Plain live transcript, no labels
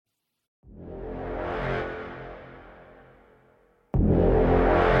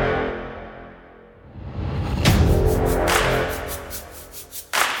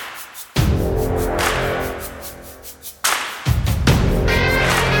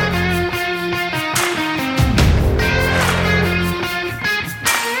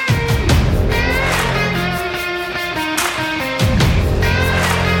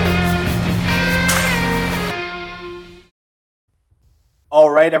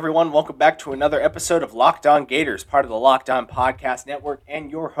right, everyone. Welcome back to another episode of Locked On Gators, part of the Locked On Podcast Network and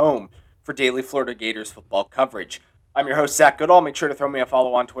your home for daily Florida Gators football coverage. I'm your host, Zach Goodall. Make sure to throw me a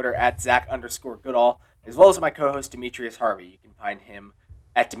follow on Twitter at Zach_Goodall, as well as my co-host, Demetrius Harvey. You can find him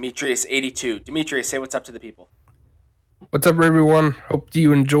at Demetrius82. Demetrius, say what's up to the people. What's up, everyone? Hope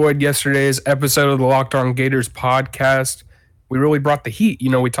you enjoyed yesterday's episode of the Locked On Gators podcast. We really brought the heat.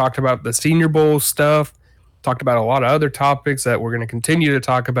 We talked about the Senior Bowl stuff, talked about a lot of other topics that we're going to continue to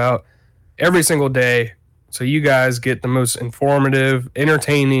talk about every single day, so you guys get the most informative,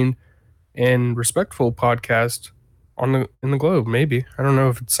 entertaining, and respectful podcast in the globe. Maybe. I don't know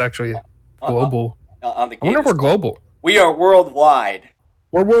if it's actually global. On the I wonder if we're global. We are worldwide.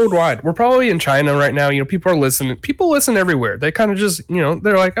 We're worldwide. We're probably in China right now. People are listening. People listen everywhere. They kind of just,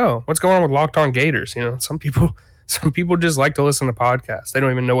 they're like, oh, what's going on with Locked On Gators? Some people just like to listen to podcasts. They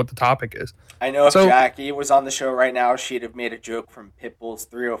don't even know what the topic is. I know if Jackie was on the show right now, she'd have made a joke from Pitbull's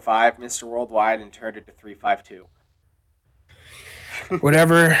 305, Mr. Worldwide, and turned it to 352.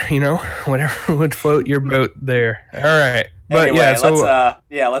 Whatever would float your boat there. All right. But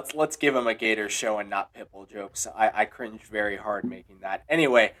anyway, let's give him a Gator show and not Pitbull jokes. I cringed very hard making that.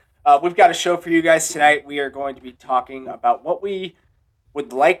 Anyway, we've got a show for you guys tonight. We are going to be talking about what we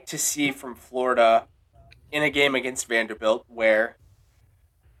would like to see from Florida in a game against Vanderbilt where,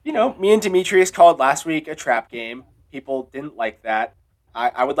 me and Demetrius called last week a trap game. People didn't like that.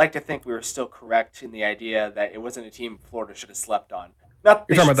 I would like to think we were still correct in the idea that it wasn't a team Florida should have slept on. You're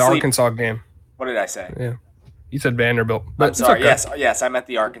talking about the Arkansas game. What did I say? Yeah. You said Vanderbilt. But I'm sorry. Okay. Yes, I meant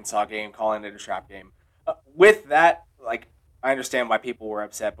the Arkansas game, calling it a trap game. With that, I understand why people were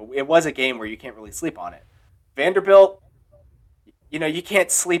upset, but it was a game where you can't really sleep on it. Vanderbilt, you can't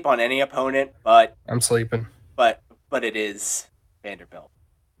sleep on any opponent, but I'm sleeping. But it is Vanderbilt.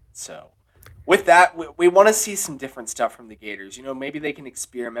 So, with that, we want to see some different stuff from the Gators. Maybe they can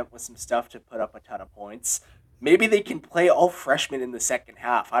experiment with some stuff to put up a ton of points. Maybe they can play all freshmen in the second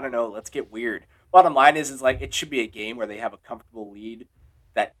half. I don't know. Let's get weird. Bottom line is it should be a game where they have a comfortable lead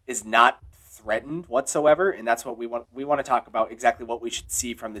that is not threatened whatsoever, and that's what we want. We want to talk about exactly what we should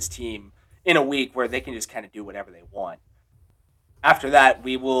see from this team in a week where they can just kind of do whatever they want. After that,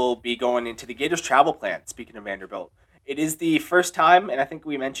 we will be going into the Gators travel plan, speaking of Vanderbilt. It is the first time, and I think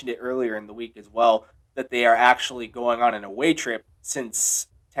we mentioned it earlier in the week as well, that they are actually going on an away trip since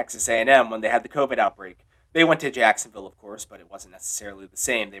Texas A&M when they had the COVID outbreak. They went to Jacksonville, of course, but it wasn't necessarily the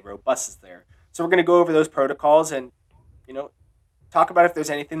same. They rode buses there. So we're going to go over those protocols and, talk about if there's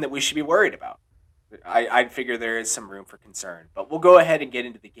anything that we should be worried about. I'd figure there is some room for concern. But we'll go ahead and get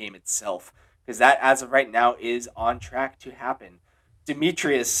into the game itself, because that, as of right now, is on track to happen.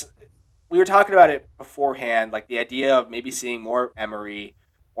 Demetrius, we were talking about it beforehand, the idea of maybe seeing more Emory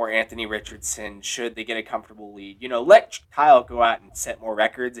or Anthony Richardson should they get a comfortable lead. Let Kyle go out and set more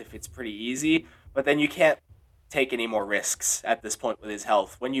records if it's pretty easy, but then you can't take any more risks at this point with his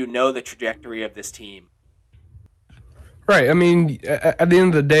health when you know the trajectory of this team. Right. I mean, at the end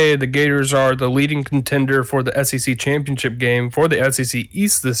of the day, the Gators are the leading contender for the SEC championship game for the SEC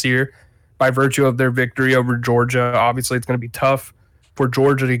East this year by virtue of their victory over Georgia. Obviously, it's going to be tough for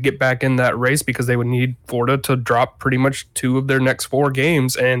Georgia to get back in that race because they would need Florida to drop pretty much 2 of their next 4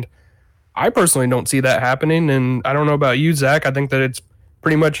 games. And I personally don't see that happening. And I don't know about you, Zach. I think that it's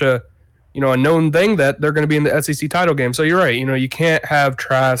pretty much a known thing that they're going to be in the SEC title game. So you're right. You can't have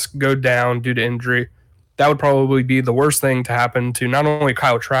Trask go down due to injury. That would probably be the worst thing to happen to not only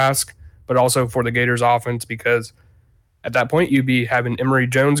Kyle Trask, but also for the Gators offense, because at that point you'd be having Emory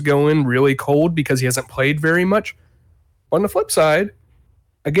Jones go in really cold because he hasn't played very much. On the flip side,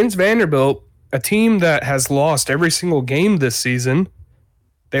 against Vanderbilt, a team that has lost every single game this season,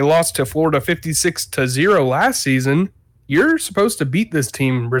 they lost to Florida 56-0 last season. You're supposed to beat this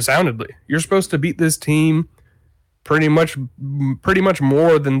team resoundingly. You're supposed to beat this team pretty much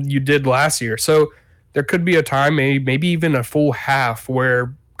more than you did last year. So there could be a time, maybe even a full half,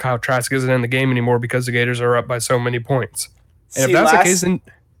 where Kyle Trask isn't in the game anymore because the Gators are up by so many points. And if that's the case, then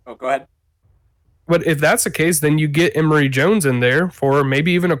go ahead. But if that's the case, then you get Emory Jones in there for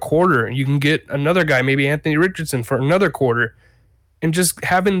maybe even a quarter. You can get another guy, maybe Anthony Richardson, for another quarter. And just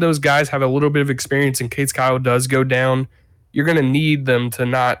having those guys have a little bit of experience in case Kyle does go down, you're going to need them to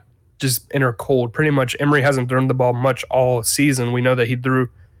not just enter cold. Pretty much Emory hasn't thrown the ball much all season. We know that he threw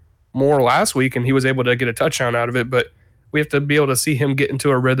more last week and he was able to get a touchdown out of it, but we have to be able to see him get into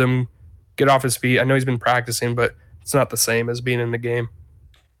a rhythm, get off his feet. I know he's been practicing, but it's not the same as being in the game.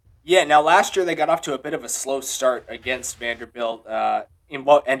 Yeah, now last year they got off to a bit of a slow start against Vanderbilt in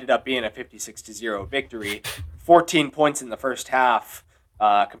what ended up being a 56-0 victory. 14 points in the first half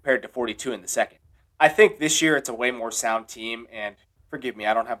compared to 42 in the second. I think this year it's a way more sound team, and forgive me,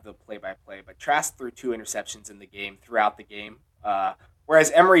 I don't have the play-by-play, but Trask threw 2 interceptions in the game throughout the game. Whereas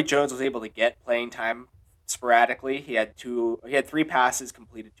Emory Jones was able to get playing time sporadically. He had 3 passes,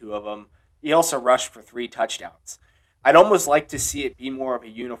 completed 2 of them. He also rushed for 3 touchdowns. I'd almost like to see it be more of a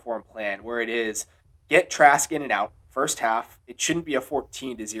uniform plan where it is get Trask in and out first half. It shouldn't be a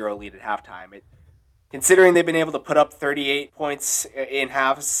 14-0 lead at halftime. Considering they've been able to put up 38 points in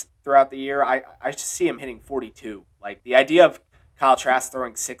halves throughout the year, I just see him hitting 42. Like, the idea of Kyle Trask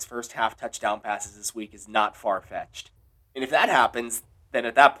throwing 6 first half touchdown passes this week is not far-fetched. And if that happens, then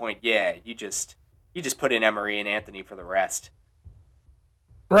at that point, yeah, you just put in Emory and Anthony for the rest.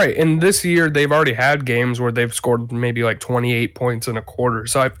 Right, and this year they've already had games where they've scored maybe like 28 points in a quarter.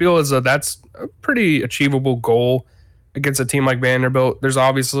 So I feel as though that's a pretty achievable goal against a team like Vanderbilt. There's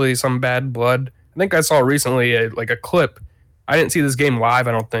obviously some bad blood. I think I saw recently a clip. I didn't see this game live,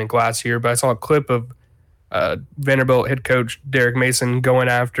 I don't think, last year, but I saw a clip of Vanderbilt head coach Derek Mason going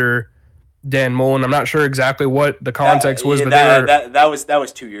after Dan Mullen. I'm not sure exactly what the context was, but that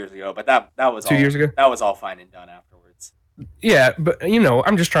was 2 years ago. But that was 2 years ago. That was all fine and done afterwards. Yeah, but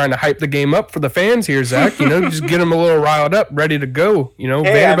I'm just trying to hype the game up for the fans here, Zach. Just get them a little riled up, ready to go. Hey,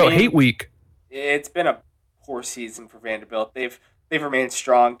 Vanderbilt hate week. It's been a poor season for Vanderbilt. They've remained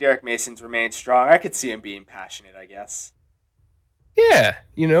strong. Derek Mason's remained strong. I could see him being passionate, I guess. Yeah,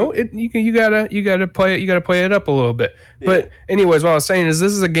 you gotta play it. You gotta play it up a little bit. Yeah. But anyways, what I was saying is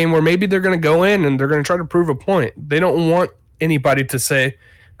this is a game where maybe they're gonna go in and they're gonna try to prove a point. They don't want anybody to say,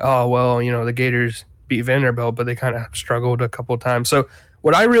 "Oh, well, the Gators beat Vanderbilt, but they kind of struggled a couple of times." So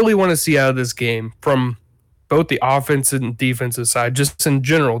what I really want to see out of this game from both the offensive and defensive side, just in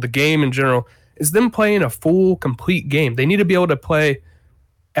general, the game in general, is them playing a full, complete game. They need to be able to play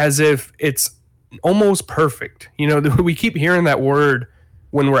as if it's almost perfect. We keep hearing that word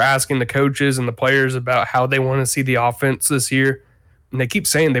when we're asking the coaches and the players about how they want to see the offense this year. And they keep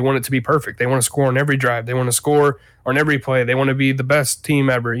saying they want it to be perfect. They want to score on every drive. They want to score on every play. They want to be the best team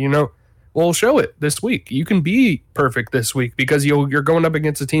ever, Well, show it this week. You can be perfect this week because you're going up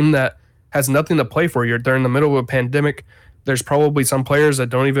against a team that has nothing to play for. They're in the middle of a pandemic. There's probably some players that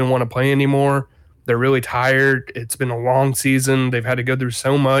don't even want to play anymore. They're really tired. It's been a long season. They've had to go through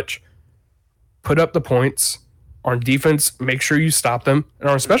so much. Put up the points. On defense, make sure you stop them. And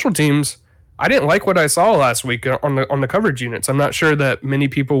on special teams, I didn't like what I saw last week on the coverage units. I'm not sure that many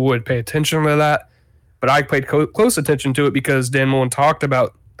people would pay attention to that, but I paid close attention to it because Dan Mullen talked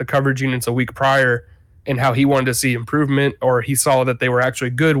about the coverage units a week prior and how he wanted to see improvement, or he saw that they were actually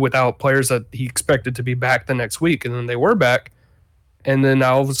good without players that he expected to be back the next week, and then they were back. And then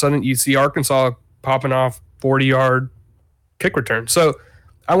all of a sudden you see Arkansas popping off 40-yard kick return. So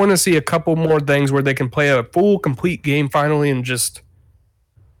I want to see a couple more things where they can play a full, complete game finally and just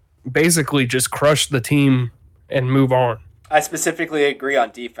basically just crush the team and move on. I specifically agree on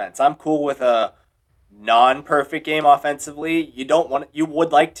defense. I'm cool with a non-perfect game offensively. You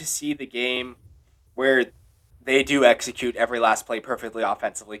would like to see the game where they do execute every last play perfectly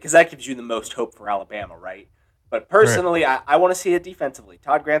offensively because that gives you the most hope for Alabama, right? But personally, right. I want to see it defensively.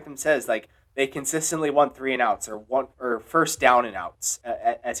 Todd Grantham says they consistently won 3 and outs or first down and outs,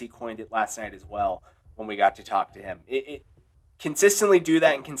 as he coined it last night as well when we got to talk to him. It consistently do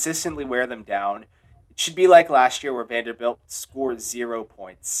that and consistently wear them down. It should be like last year where Vanderbilt scored 0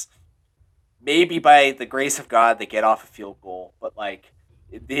 points. Maybe by the grace of God they get off a field goal, but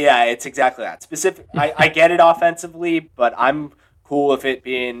yeah, it's exactly that. I get it offensively, but I'm cool with it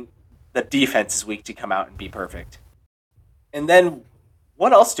being the defense is weak to come out and be perfect. And then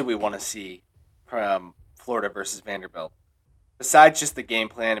what else do we want to see from Florida versus Vanderbilt? Besides just the game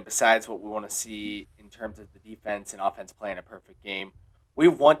plan and besides what we want to see in terms of the defense and offense playing a perfect game, we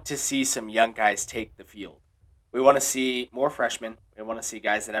want to see some young guys take the field. We want to see more freshmen. We want to see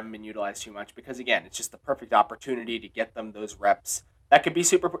guys that haven't been utilized too much because, again, it's just the perfect opportunity to get them those reps. That could be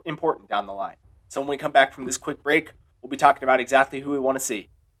super important down the line. So when we come back from this quick break, we'll be talking about exactly who we want to see.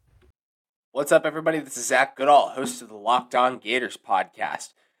 What's up, everybody? This is Zach Goodall, host of the Locked On Gators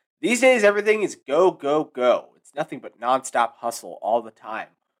podcast. These days, everything is go, go, go. It's nothing but nonstop hustle all the time.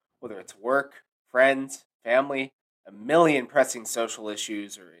 Whether it's work, friends, family, a million pressing social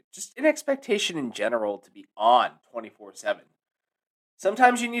issues, or just an expectation in general to be on 24/7.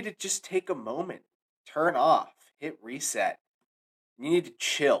 Sometimes you need to just take a moment, turn off, hit reset. You need to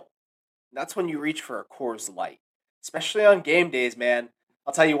chill. And that's when you reach for a Coors Light. Especially on game days, man.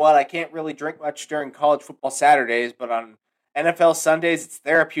 I'll tell you what, I can't really drink much during college football Saturdays, but on NFL Sundays, it's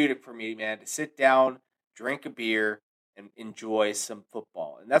therapeutic for me, man, to sit down, drink a beer, and enjoy some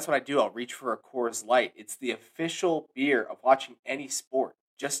football. And that's what I do. I'll reach for a Coors Light. It's the official beer of watching any sport,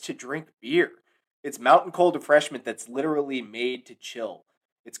 just to drink beer. It's mountain cold refreshment that's literally made to chill.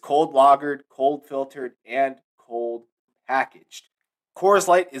 It's cold lagered, cold filtered, and cold packaged. Coors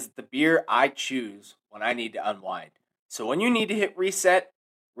Light is the beer I choose when I need to unwind. So when you need to hit reset,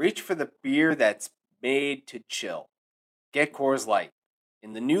 reach for the beer that's made to chill. Get Coors Light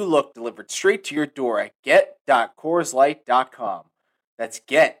in the new look delivered straight to your door at get.coorslight.com. That's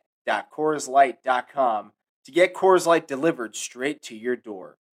get.coorslight.com to get Coors Light delivered straight to your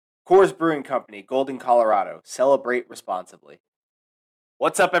door. Coors Brewing Company, Golden, Colorado. Celebrate responsibly.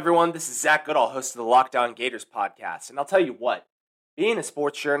 What's up, everyone? This is Zach Goodall, host of the Locked On Gators podcast. And I'll tell you what, being a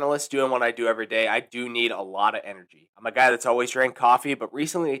sports journalist, doing what I do every day, I do need a lot of energy. I'm a guy that's always drank coffee, but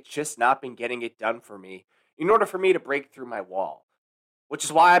recently it's just not been getting it done for me in order for me to break through my wall. Which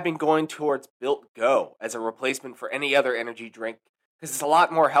is why I've been going towards Built Go as a replacement for any other energy drink, because it's a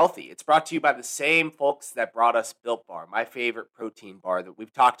lot more healthy. It's brought to you by the same folks that brought us Built Bar, my favorite protein bar that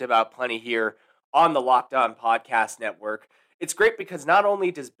we've talked about plenty here on the Locked On Podcast Network. It's great because not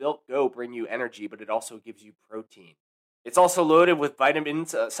only does Built Go bring you energy, but it also gives you protein. It's also loaded with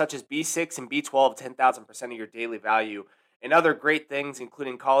vitamins such as B6 and B12, 10,000% of your daily value, and other great things,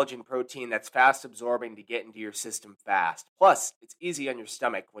 including collagen protein that's fast absorbing to get into your system fast. Plus, it's easy on your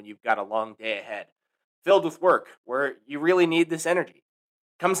stomach when you've got a long day ahead, filled with work where you really need this energy.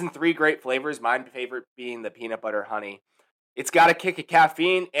 Comes in 3 great flavors, my favorite being the peanut butter honey. It's got a kick of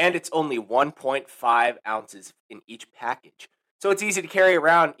caffeine, and it's only 1.5 ounces in each package. So it's easy to carry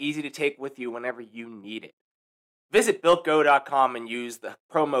around, easy to take with you whenever you need it. Visit BuiltGo.com and use the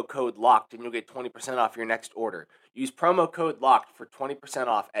promo code LOCKED, and you'll get 20% off your next order. Use promo code LOCKED for 20%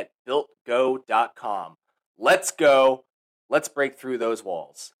 off at BuiltGo.com. Let's go. Let's break through those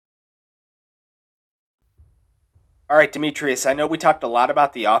walls. All right, Demetrius, I know we talked a lot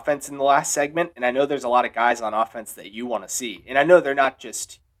about the offense in the last segment, and I know there's a lot of guys on offense that you want to see. And I know they're not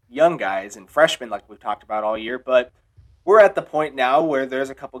just young guys and freshmen like we've talked about all year, but we're at the point now where there's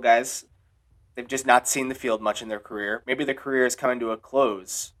a couple guys, they've just not seen the field much in their career. Maybe their career is coming to a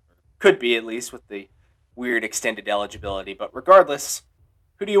close. Could be, at least, with the weird extended eligibility. But regardless,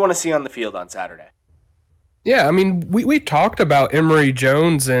 who do you want to see on the field on Saturday? Yeah, I mean, we talked about Emory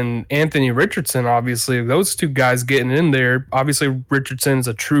Jones and Anthony Richardson, obviously. Those two guys getting in there. Obviously, Richardson's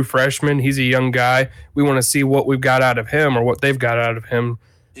a true freshman. He's a young guy. We want to see what we've got out of him or what they've got out of him.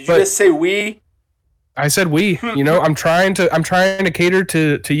 Did you just say we? I said we. You know, I'm trying to cater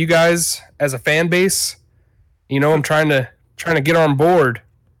to you guys as a fan base. You know, I'm trying to get on board.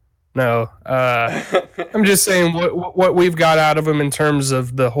 No, I'm just saying what we've got out of him in terms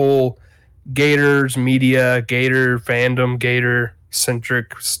of the whole Gators media, Gator fandom, Gator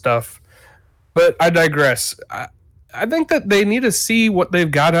centric stuff. But I digress. I think that they need to see what they've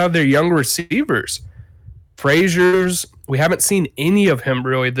got out of their young receivers. Frazier's, we haven't seen any of him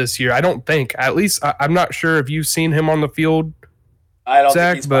really this year. I don't think. At least I'm not sure if you've seen him on the field. I don't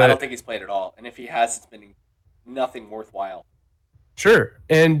think he's played at all. And if he has, it's been nothing worthwhile. Sure.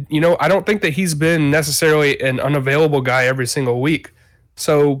 And, you know, I don't think that he's been necessarily an unavailable guy every single week.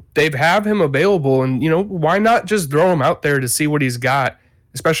 So they've have him available, and, you know, why not just throw him out there to see what he's got,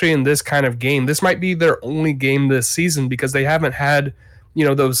 especially in this kind of game. This might be their only game this season because they haven't had, you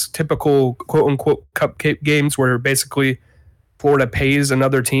know, those typical quote-unquote cupcake games where basically Florida pays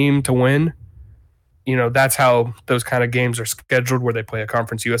another team to win. You know, that's how those kind of games are scheduled, where they play a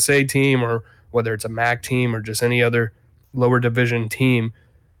Conference USA team or whether it's a MAC team or just any other lower division team.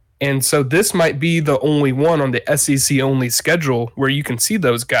 And so this might be the only one on the SEC-only schedule where you can see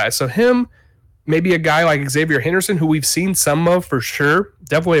those guys. So him, maybe a guy like Xavier Henderson, who we've seen some of for sure,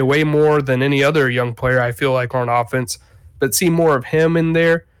 definitely way more than any other young player I feel like on offense, but see more of him in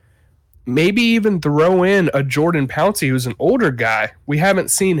there. Maybe even throw in a Jordan Pouncey, who's an older guy. We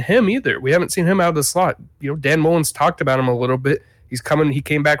haven't seen him either. We haven't seen him out of the slot. You know, Dan Mullins talked about him a little bit. He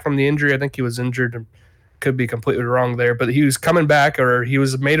came back from the injury. I think he was injured. Could be completely wrong there, but he was coming back, or he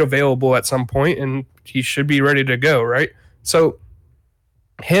was made available at some point, and he should be ready to go, right? So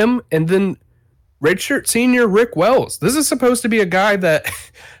him, and then redshirt senior Rick Wells. This is supposed to be a guy that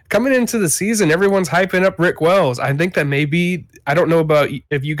coming into the season, everyone's hyping up Rick Wells. I think that maybe, I don't know about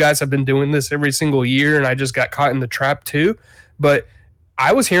if you guys have been doing this every single year and I just got caught in the trap too, but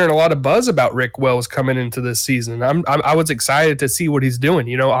I was hearing a lot of buzz about Rick Wells coming into this season. I was excited to see what he's doing.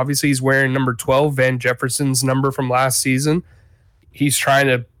 You know, obviously he's wearing number 12, Van Jefferson's number from last season. He's trying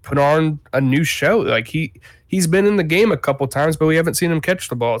to put on a new show. Like he's been in the game a couple times, but we haven't seen him catch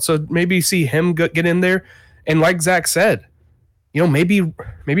the ball. So maybe see him get in there. And like Zach said, you know, maybe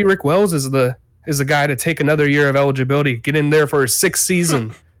Rick Wells is the guy to take another year of eligibility, get in there for his 6th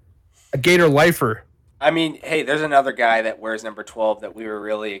season, a Gator lifer. I mean, hey, there's another guy that wears number 12 that we were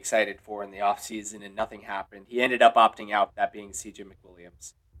really excited for in the offseason and nothing happened. He ended up opting out, that being CJ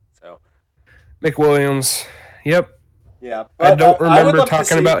McWilliams. So, McWilliams. Yep. yeah, I but don't I would remember love to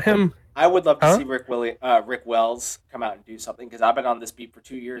talking see about him. I would love to Huh? see Rick Wells come out and do something because I've been on this beat for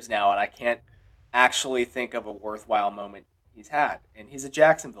 2 years now and I can't actually think of a worthwhile moment he's had. And he's a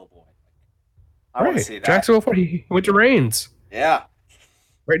Jacksonville boy. I want to Right. see that. Jacksonville, he went to Reigns. Yeah.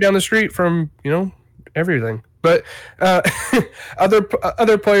 Right down the street from, everything. But uh,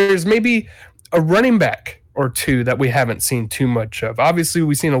 other players, maybe a running back or two that we haven't seen too much of. Obviously,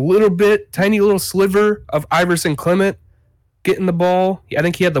 we've seen a little bit, tiny little sliver of Iverson Clement getting the ball. I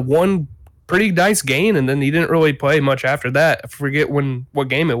think he had the one pretty nice gain, and then he didn't really play much after that. I forget what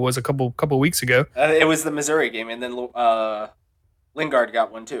game it was a couple weeks ago. It was the Missouri game, and then Lingard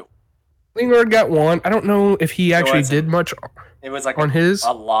got one too. Lingard got one. I don't know if he actually did much It was like on his.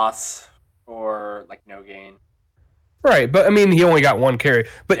 a loss or like no gain. Right, but I mean, he only got one carry.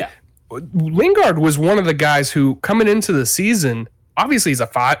 But Yeah. Lingard was one of the guys who, coming into the season, obviously he's a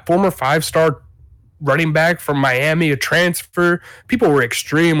former 5-star running back from Miami, a transfer. People were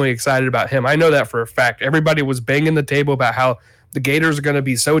extremely excited about him. I know that for a fact. Everybody was banging the table about how the Gators are going to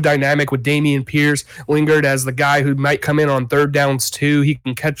be so dynamic with Dameon Pierce. Lingard as the guy who might come in on third downs too. He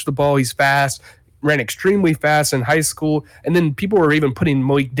can catch the ball. He's fast. Ran extremely fast in high school. And then people were even putting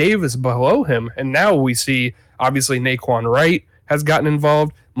Malik Davis below him. And now we see, obviously, Naquan Wright has gotten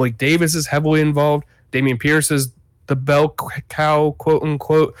involved. Malik Davis is heavily involved. Dameon Pierce is the bell cow, quote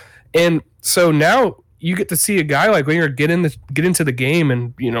unquote. And so now you get to see a guy like Lingard get into the game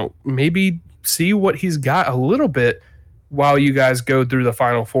and, maybe see what he's got a little bit while you guys go through the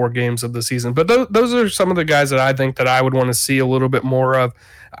final 4 games of the season. But those are some of the guys that I think that I would want to see a little bit more of.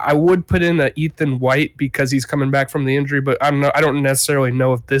 I would put in Ethan White because he's coming back from the injury, but I don't necessarily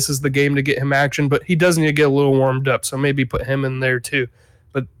know if this is the game to get him action, but he does need to get a little warmed up, so maybe put him in there too.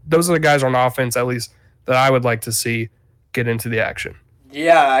 But those are the guys on offense, at least, that I would like to see get into the action.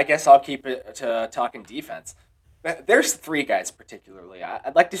 Yeah, I guess I'll keep it to talking defense. There's 3 guys particularly.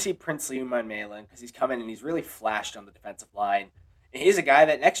 I'd like to see Princely Umanmielen because he's coming and he's really flashed on the defensive line. And he's a guy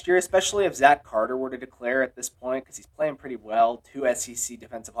that next year, especially if Zach Carter were to declare at this point, because he's playing pretty well, 2 SEC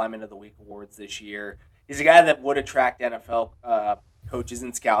Defensive Lineman of the Week awards this year. He's a guy that would attract NFL coaches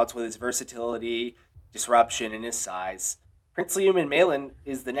and scouts with his versatility, disruption, and his size. Princely Umanmielen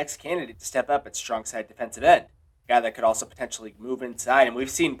is the next candidate to step up at strong side defensive end. Guy that could also potentially move inside. And we've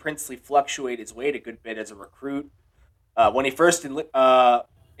seen Princely fluctuate his weight a good bit as a recruit. When he first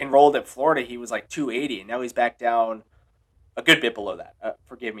enrolled at Florida, he was like 280, and now he's back down a good bit below that.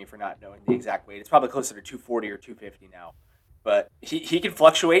 Forgive me for not knowing the exact weight. It's probably closer to 240 or 250 now. But he can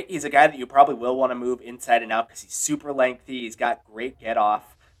fluctuate. He's a guy that you probably will want to move inside and out because he's super lengthy. He's got great get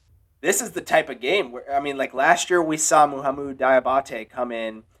off. This is the type of game where, like last year we saw Muhammad Diabate come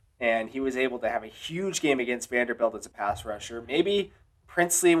in and he was able to have a huge game against Vanderbilt as a pass rusher. Maybe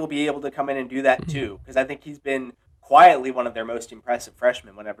Princely will be able to come in and do that too, because I think he's been quietly one of their most impressive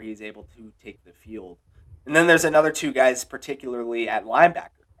freshmen whenever he's able to take the field. And then there's another 2 guys, particularly at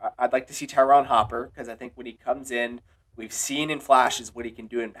linebacker. I'd like to see Tyron Hopper, because I think when he comes in, we've seen in flashes what he can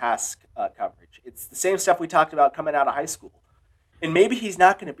do in pass coverage. It's the same stuff we talked about coming out of high school. And maybe he's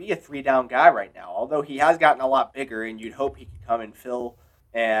not going to be a 3-down guy right now, although he has gotten a lot bigger, and you'd hope he could come and fill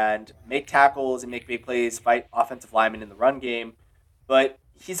and make tackles and make big plays, fight offensive linemen in the run game. But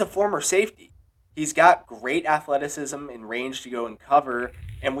he's a former safety. He's got great athleticism and range to go and cover,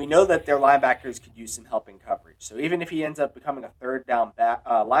 and we know that their linebackers could use some help in coverage. So even if he ends up becoming a 3rd-down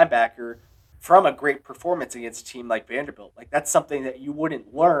linebacker from a great performance against a team like Vanderbilt, like that's something that you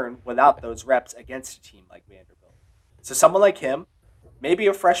wouldn't learn without those reps against a team like Vanderbilt. So someone like him, maybe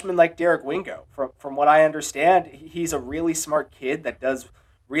a freshman like Derek Wingo. From what I understand, he's a really smart kid that does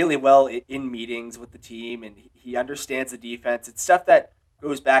really well in meetings with the team, and he understands the defense. It's stuff that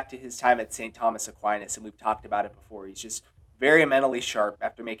goes back to his time at St. Thomas Aquinas, and we've talked about it before. He's just very mentally sharp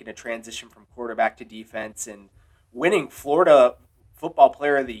after making a transition from quarterback to defense and winning Florida Football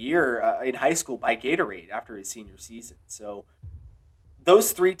Player of the Year in high school by Gatorade after his senior season. So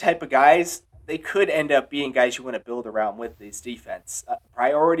those 3 type of guys, they could end up being guys you want to build around with this defense.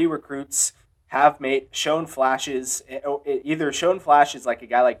 Priority recruits have shown flashes, either shown flashes like a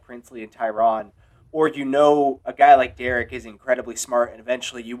guy like Princely and Tyron, or a guy like Derek is incredibly smart, and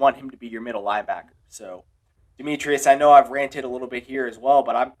eventually you want him to be your middle linebacker. So, Demetrius, I know I've ranted a little bit here as well,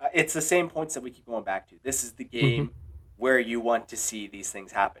 but it's the same points that we keep going back to. This is the game where you want to see these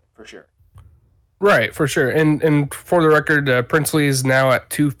things happen, for sure. Right, for sure. And for the record, Princely is now at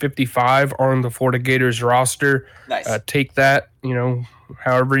 255 on the Florida Gators roster. Nice. Take that,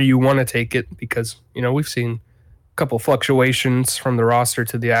 however you want to take it, because we've seen a couple fluctuations from the roster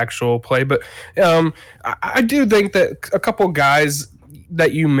to the actual play. But I do think that a couple guys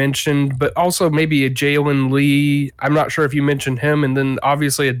that you mentioned, but also maybe a Jalen Lee. I'm not sure if you mentioned him, and then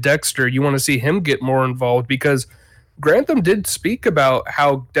obviously a Dexter. You want to see him get more involved because Grantham did speak about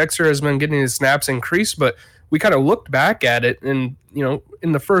how Dexter has been getting his snaps increased, but we kind of looked back at it, and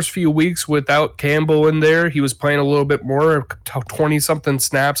in the first few weeks without Campbell in there, he was playing a little bit more, 20 something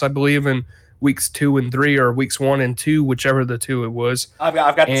snaps, I believe, in weeks 2 and 3, or weeks 1 and 2, whichever the two it was. I've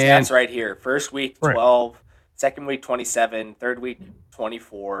got the stats right here. First week 12, right. Second week 27, third week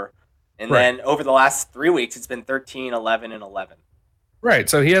 24, and then over the last 3 weeks it's been 13, 11, and 11. Right,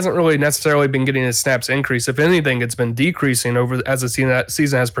 so he hasn't really necessarily been getting his snaps increased. If anything, it's been decreasing over as the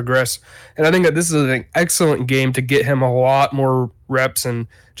season has progressed. And I think that this is an excellent game to get him a lot more reps and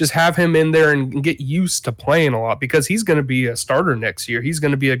just have him in there and get used to playing a lot, because he's going to be a starter next year. He's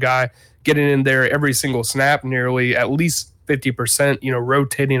going to be a guy getting in there every single snap, nearly at least 50%,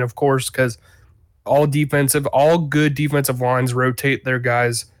 rotating, of course, because all good defensive lines rotate their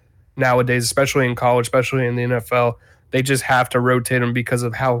guys nowadays, especially in college, especially in the NFL. They just have to rotate them because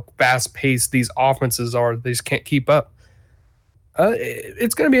of how fast-paced these offenses are. They just can't keep up.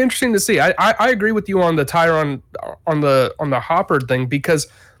 It's going to be interesting to see. I agree with you on the Tyron on the Hopper thing, because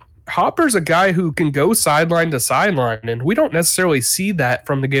Hopper's a guy who can go sideline to sideline, and we don't necessarily see that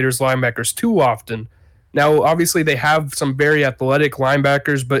from the Gators linebackers too often. Now, obviously, they have some very athletic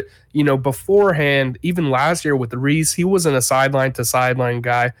linebackers, but beforehand, even last year with Reese, he wasn't a sideline to sideline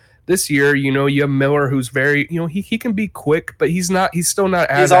guy. This year, you have Miller, who's very, he can be quick, but he's still not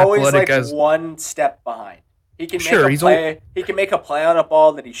as athletic as. He's always one step behind. He can make a play. He can make a play on a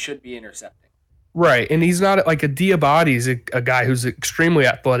ball that he should be intercepting. Right, and he's not like a Diabate's a guy who's extremely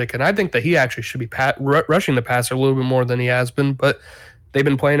athletic, and I think that he actually should be rushing the passer a little bit more than he has been, but they've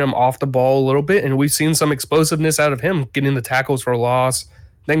been playing him off the ball a little bit, and we've seen some explosiveness out of him, getting the tackles for loss,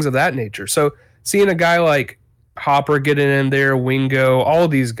 things of that nature. So seeing a guy like Hopper getting in there, Wingo, all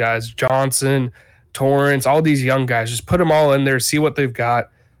of these guys, Johnson, Torrance, all these young guys, just put them all in there, see what they've got,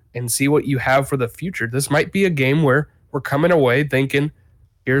 and see what you have for the future. This might be a game where we're coming away thinking,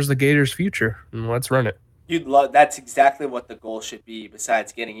 here's the Gators' future, and let's run it. That's exactly what the goal should be,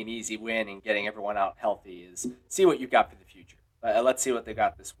 besides getting an easy win and getting everyone out healthy, is see what you've got for the future. Let's see what they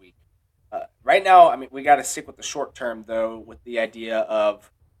got this week. Right now, we got to stick with the short term, though, with the idea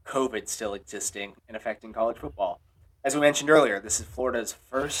of COVID still existing and affecting college football. As we mentioned earlier, this is Florida's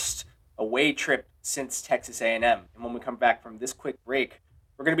first away trip since Texas A&M. And when we come back from this quick break,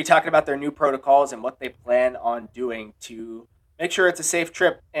 we're going to be talking about their new protocols and what they plan on doing to make sure it's a safe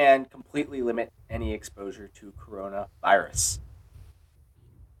trip and completely limit any exposure to coronavirus.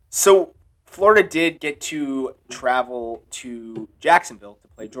 So Florida did get to travel to Jacksonville to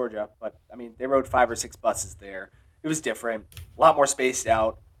play Georgia, but they rode 5 or 6 buses there. It was different, a lot more spaced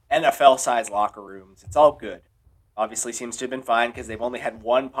out, NFL-sized locker rooms. It's all good. Obviously seems to have been fine because they've only had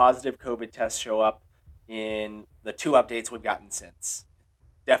one positive COVID test show up in the 2 updates we've gotten since.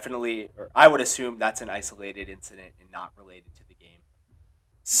 Definitely, or I would assume that's an isolated incident and not related to the game.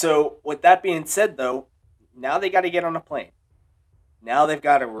 So with that being said, though, now they got to get on a plane. Now they've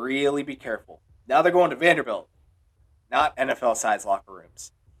got to really be careful. Now they're going to Vanderbilt, not NFL-sized locker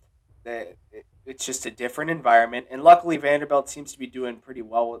rooms. It's just a different environment, and luckily Vanderbilt seems to be doing pretty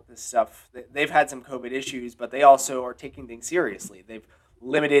well with this stuff. They've had some COVID issues, but they also are taking things seriously. They've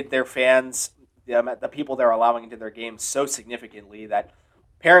limited their fans, the people they're allowing into their games, so significantly that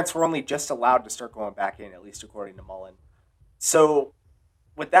parents were only just allowed to start going back in, at least according to Mullen. So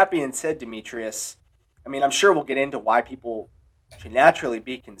with that being said, Demetrius, I'm sure we'll get into why people should naturally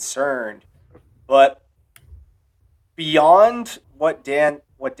be concerned, but beyond what Dan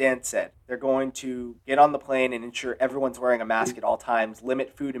said, they're going to get on the plane and ensure everyone's wearing a mask at all times,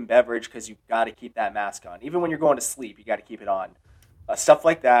 limit food and beverage because you've got to keep that mask on. Even when you're going to sleep, you got to keep it on. Stuff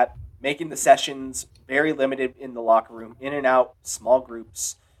like that, making the sessions very limited in the locker room, in and out, small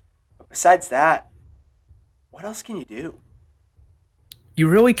groups. But besides that, what else can you do? You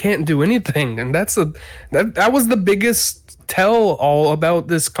really can't do anything, and that was the biggest tell all about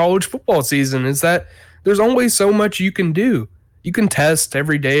this college football season, is that there's only so much you can do. You can test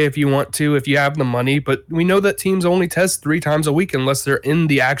every day if you want to, if you have the money, but we know that teams only test 3 times a week unless they're in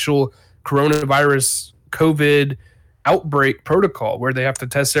the actual coronavirus COVID outbreak protocol where they have to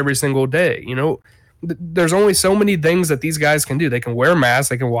test every single day. There's only so many things that these guys can do. They can wear masks,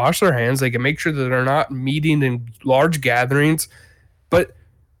 they can wash their hands, they can make sure that they're not meeting in large gatherings. But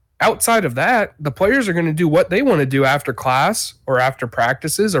outside of that, the players are going to do what they want to do after class or after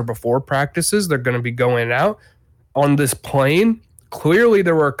practices or before practices. They're going to be going out on this plane. Clearly,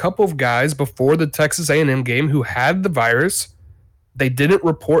 there were a couple of guys before the Texas A&M game who had the virus. They didn't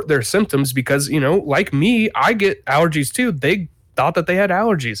report their symptoms because, like me, I get allergies too. They thought that they had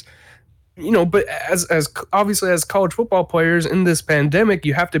allergies. But as obviously as college football players in this pandemic,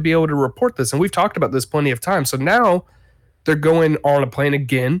 you have to be able to report this. And we've talked about this plenty of times. So now they're going on a plane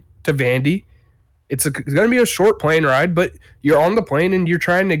again to Vandy. It's going to be a short plane ride, but you're on the plane and you're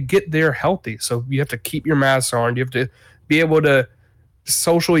trying to get there healthy. So you have to keep your mask on. You have to be able to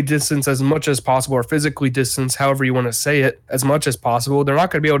socially distance as much as possible, or physically distance, however you want to say it, as much as possible. They're not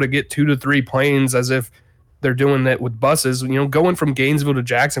going to be able to get 2 to 3 planes as if they're doing that with buses. Going from Gainesville to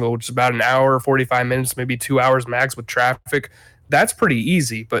Jacksonville, which is about an hour, 45 minutes, maybe 2 hours max with traffic, that's pretty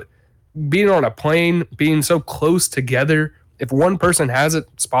easy. But being on a plane, being so close together, if one person has it,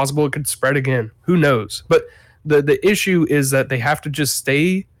 it's possible it could spread again. Who knows? But the issue is that they have to just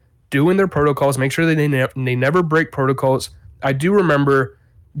stay doing their protocols, make sure that they never break protocols. I do remember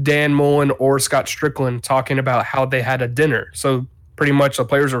Dan Mullen or Scott Strickland talking about how they had a dinner. So pretty much the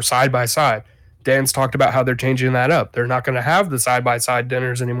players are side by side. Dan's talked about how they're changing that up. They're not going to have the side by side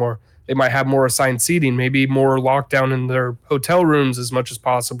dinners anymore. They might have more assigned seating, maybe more lockdown in their hotel rooms as much as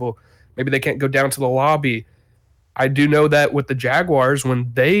possible. Maybe they can't go down to the lobby. I do know that with the Jaguars,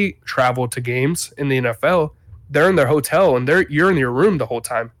 when they travel to games in the NFL, they're in their hotel and you're in your room the whole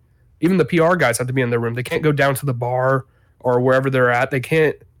time. Even the PR guys have to be in their room. They can't go down to the bar or wherever they're at. They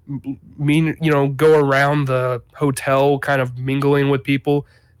can't go around the hotel kind of mingling with people.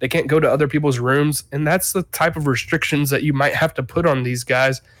 They can't go to other people's rooms. And that's the type of restrictions that you might have to put on these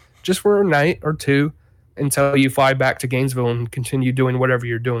guys just for a night or two until you fly back to Gainesville and continue doing whatever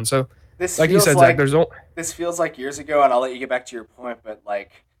you're doing. So, like you said, Zach, this feels like years ago, and I'll let you get back to your point, but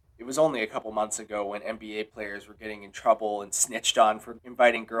it was only a couple months ago when NBA players were getting in trouble and snitched on for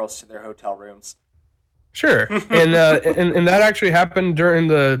inviting girls to their hotel rooms. Sure, and that actually happened in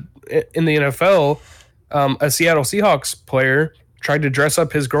the NFL. A Seattle Seahawks player tried to dress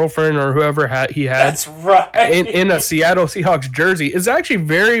up his girlfriend or whoever he had. That's right. in a Seattle Seahawks jersey. It's actually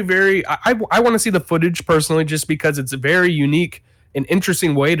very, very. I want to see the footage personally, just because it's a very unique and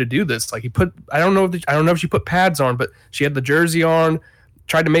interesting way to do this. Like I don't know if she put pads on, but she had the jersey on.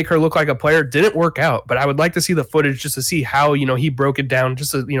 Tried to make her look like a player. Didn't work out, but I would like to see the footage just to see how, he broke it down.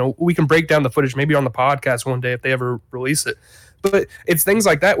 Just so, we can break down the footage maybe on the podcast one day if they ever release it. But it's things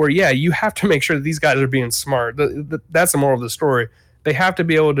like that where, you have to make sure that these guys are being smart. That's the moral of the story. They have to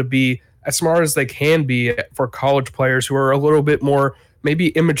be able to be as smart as they can be for college players who are a little bit more maybe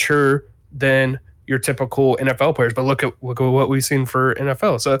immature than your typical NFL players. But look at what we've seen for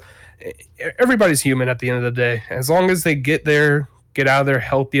NFL. So everybody's human at the end of the day. As long as they get out of there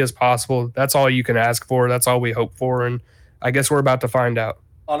healthy as possible. That's all you can ask for. That's all we hope for. And I guess we're about to find out.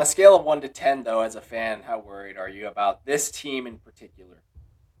 On a scale of 1 to 10, though, as a fan, how worried are you about this team in particular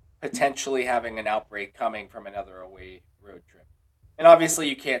potentially having an outbreak coming from another away road trip? And obviously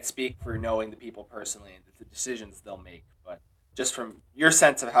you can't speak for knowing the people personally and the decisions they'll make, but just from your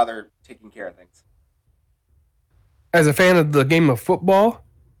sense of how they're taking care of things. As a fan of the game of football,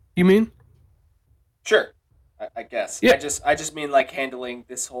 you mean? Sure. I guess. Yeah. I just mean handling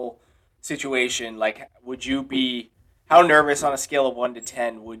this whole situation. Would you be, how nervous on a scale of 1 to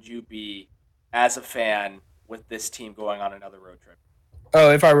 10 would you be as a fan with this team going on another road trip?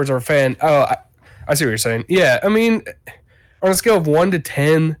 Oh, if I was a fan. Oh, I see what you're saying. Yeah, I mean, on a scale of 1 to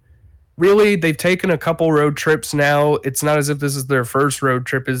 10, really, they've taken a couple road trips now. It's not as if this is their first road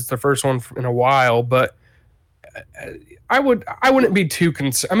trip. It's the first one in a while, but I wouldn't be too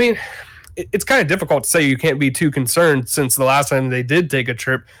concerned. I mean, it's kind of difficult to say you can't be too concerned since the last time they did take a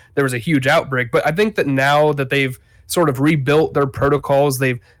trip, there was a huge outbreak. But I think that now that they've sort of rebuilt their protocols,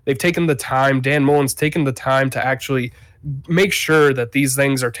 they've taken the time, Dan Mullen's taken the time to actually make sure that these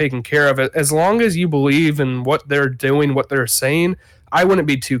things are taken care of. As long as you believe in what they're doing, what they're saying, I wouldn't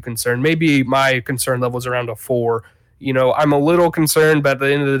be too concerned. Maybe my concern level is around a 4. I'm a little concerned, but at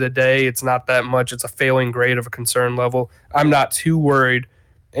the end of the day, it's not that much. It's a failing grade of a concern level. I'm not too worried.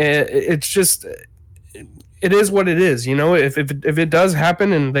 It's just, it is what it is. If it does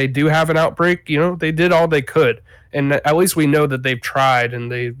happen and they do have an outbreak, they did all they could, and at least we know that they've tried and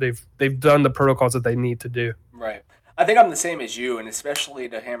they've done the protocols that they need to do. Right. I think I'm the same as you, and especially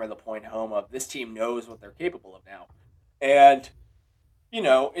to hammer the point home of this team knows what they're capable of now, and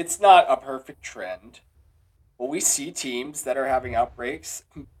it's not a perfect trend, but we see teams that are having outbreaks,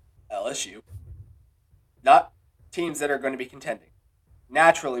 LSU, not teams that are going to be contending.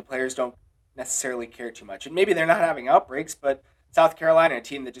 Naturally, players don't necessarily care too much. And maybe they're not having outbreaks, but South Carolina, a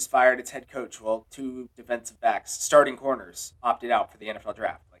team that just fired its head coach. Well, 2 defensive backs, starting corners, opted out for the NFL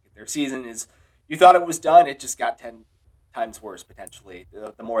draft. Like their season is, you thought it was done, it just got 10 times worse potentially.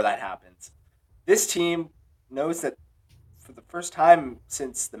 The more that happens, this team knows that for the first time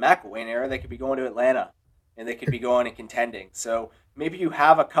since the McElwain era, they could be going to Atlanta and they could be going and contending. So maybe you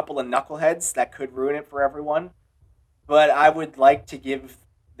have a couple of knuckleheads that could ruin it for everyone, but I would like to give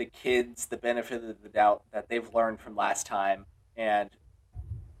the kids the benefit of the doubt that they've learned from last time, and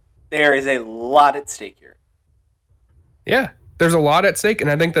there is a lot at stake here. Yeah, there's a lot at stake,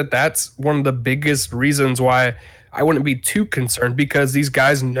 and I think that that's one of the biggest reasons why I wouldn't be too concerned, because these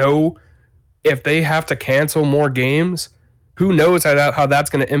guys know if they have to cancel more games, who knows how that's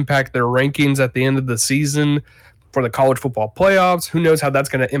going to impact their rankings at the end of the season for the college football playoffs. Who knows how that's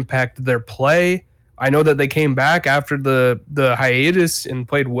going to impact their play. I know that they came back after the hiatus and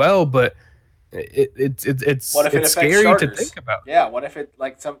played well, but it's scary to think about. Yeah, what if it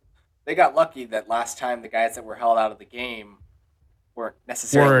they got lucky that last time the guys that were held out of the game weren't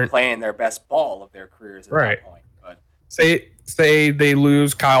necessarily playing their best ball of their careers at that point. But say they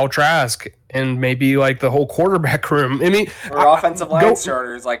lose Kyle Trask and maybe like the whole quarterback room. I mean, or offensive line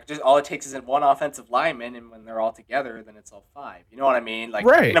starters, like just all it takes is one offensive lineman, and when they're all together, then it's all 5. You know what I mean? Like,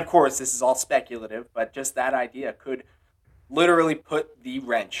 right. And of course, this is all speculative, but just that idea could literally put the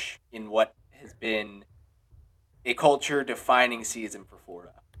wrench in what has been a culture-defining season for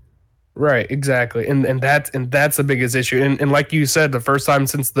Florida. Right, exactly, and that's the biggest issue. And like you said, the first time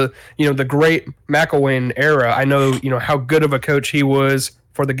since the great McElwain era, I know how good of a coach he was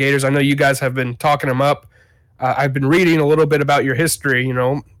for the Gators. I know you guys have been talking him up. I've been reading a little bit about your history.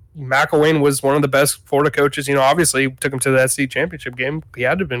 McElwain was one of the best Florida coaches. Obviously took him to the SEC championship game. He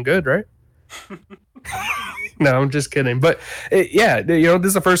had to have been good, right? No, I'm just kidding. But this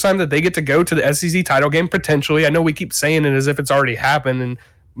is the first time that they get to go to the SEC title game potentially. I know we keep saying it as if it's already happened, and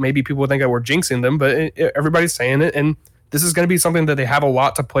maybe people think that we're jinxing them, but everybody's saying it, and this is going to be something that they have a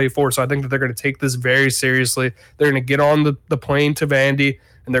lot to play for. So I think that they're going to take this very seriously. They're going to get on the plane to Vandy,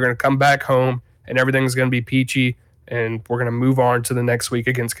 and they're going to come back home, and everything's going to be peachy, and we're going to move on to the next week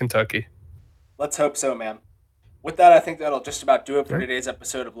against Kentucky. Let's hope so, man. With that, I think that'll just about do it for today's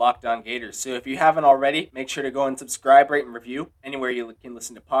episode of Locked On Gators. So if you haven't already, make sure to go and subscribe, rate, and review. Anywhere you can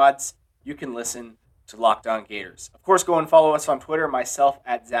listen to pods, you can listen to Locked On Gators. Of course, go and follow us on Twitter, myself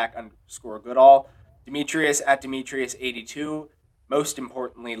at Zach_Goodall, Demetrius at Demetrius82. Most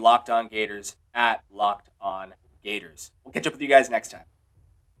importantly, Locked On Gators at Locked On Gators. We'll catch up with you guys next time.